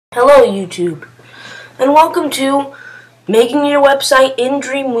Hello YouTube, and welcome to Making Your Website in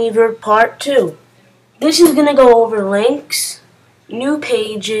Dreamweaver Part 2. This is going to go over links, new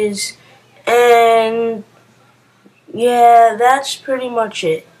pages, and yeah, that's pretty much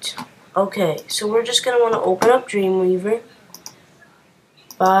it. Okay, so we're just going to want to open up Dreamweaver,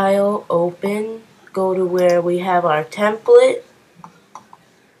 File, Open, go to where we have our template,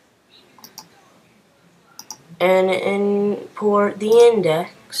 and import the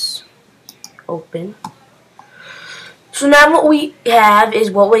index. Open. So now what we have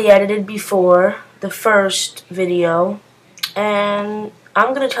is what we edited before the first video, and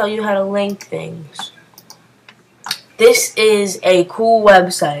I'm going to tell you how to link things. This is a cool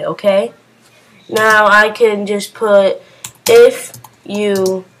website, okay? Now I can just put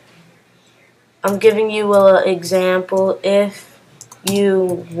I'm giving you an example, if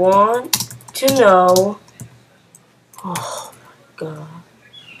you want to know, oh my god,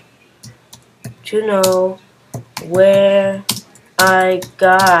 to know where I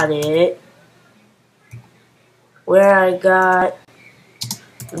got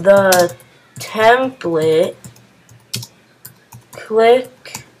the template,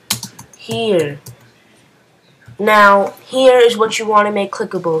 click here. Now here is what you want to make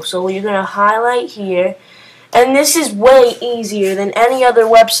clickable, so you're going to highlight here, and this is way easier than any other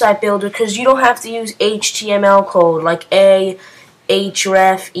website builder because you don't have to use HTML code like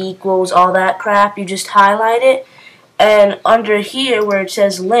href equals all that crap. You just highlight it, and under here where it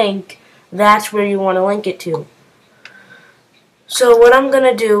says link, that's where you want to link it to. So what I'm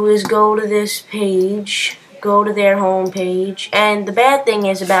gonna do is go to this page, go to their home page, and the bad thing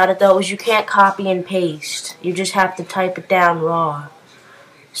is about it though is you can't copy and paste. You just have to type it down raw.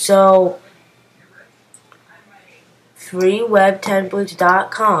 So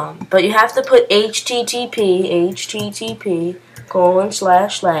freewebtemplates.com, but you have to put http://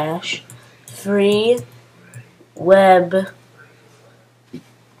 free web,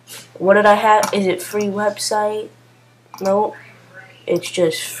 what did I have? Is it free website? Nope. It's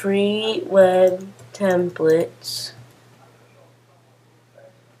just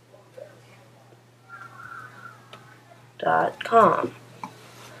freewebtemplates.com.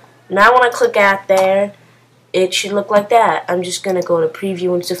 Now when I click out there, it should look like that. I'm just going to go to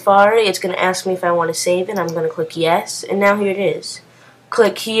preview in Safari. It's going to ask me if I want to save it. I'm going to click yes, and now here it is.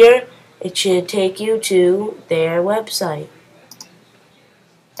 Click here. It should take you to their website.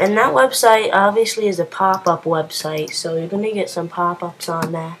 And that website obviously is a pop-up website, so you're going to get some pop-ups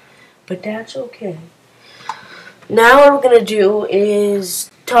on that. But that's okay. Now what we're going to do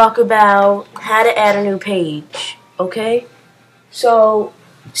is talk about how to add a new page. Okay? So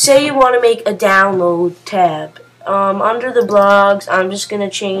say you want to make a download tab. Under the blogs, I'm just going to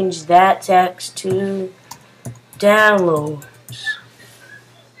change that text to downloads.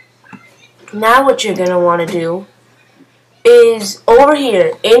 Now what you're going to want to do is over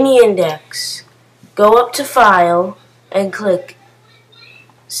here in the index, go up to File and click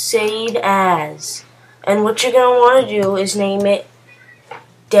Save As. And what you're going to want to do is name it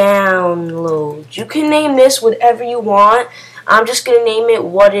Downloads. You can name this whatever you want. I'm just going to name it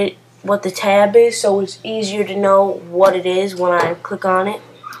what the tab is, so it's easier to know what it is when I click on it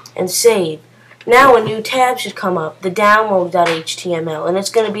and save. Now a new tab should come up, the download.html, and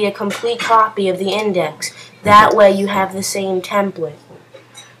it's going to be a complete copy of the index. That way you have the same template.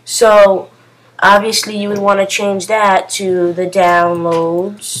 So obviously you would want to change that to the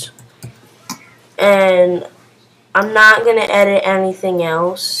downloads, and I'm not going to edit anything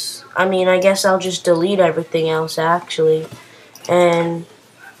else. I mean, I guess I'll just delete everything else actually, and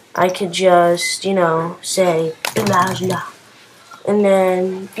I could just, you know, say blah blah, and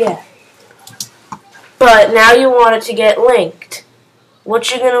then yeah. But now you want it to get linked. What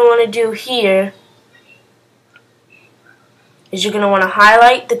you're going to want to do here is you're going to want to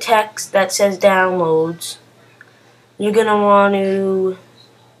highlight the text that says downloads. You're going to want to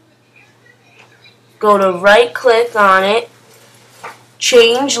go to right click on it,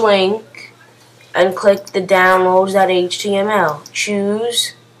 change link, and click the downloads.html.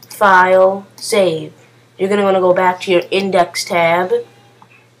 Choose File, Save. You're going to want to go back to your index tab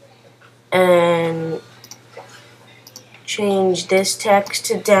and change this text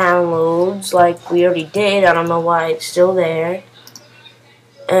to downloads like we already did. I don't know why it's still there.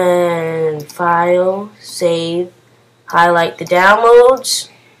 And File, Save, highlight the downloads,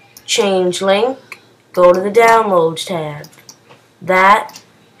 change link, go to the downloads tab. That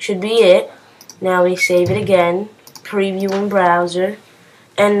should be it. Now we save it again, preview in browser,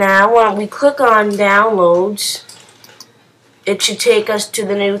 and now when we click on downloads, it should take us to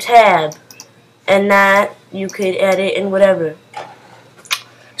the new tab, and that you could edit and whatever.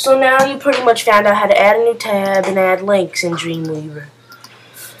 So now you pretty much found out how to add a new tab and add links in Dreamweaver.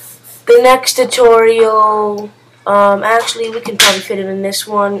 The next tutorial, actually we can probably fit it in this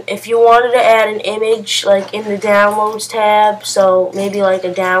one. If you wanted to add an image like in the downloads tab, so maybe like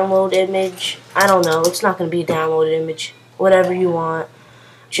a download image, I don't know, it's not going to be a downloaded image, whatever you want.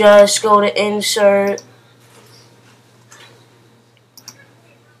 Just go to insert,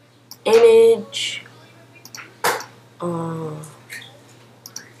 image,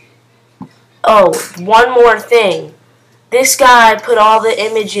 oh, one more thing. This guy put all the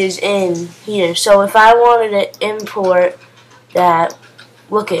images in here. So if I wanted to import that,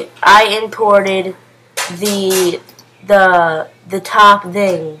 look it, I imported the top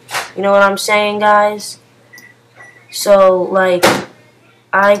thing. You know what I'm saying, guys? So like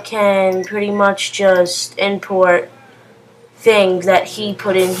I can pretty much just import things that he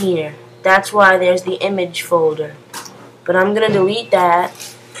put in here. That's why there's the image folder. But I'm gonna delete that.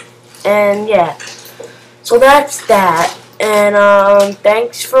 And yeah. So that's that. And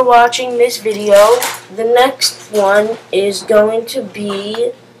thanks for watching this video. The next one is going to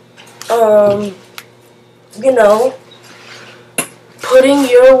be you know, putting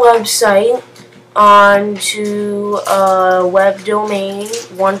your website onto a web domain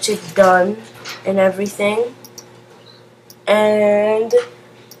once it's done and everything. And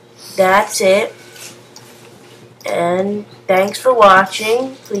that's it. And thanks for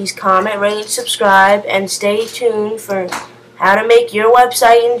watching. Please comment, rate, subscribe, and stay tuned for how to make your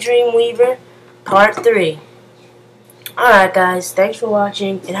website in Dreamweaver Part 3. Alright guys, thanks for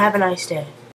watching and have a nice day.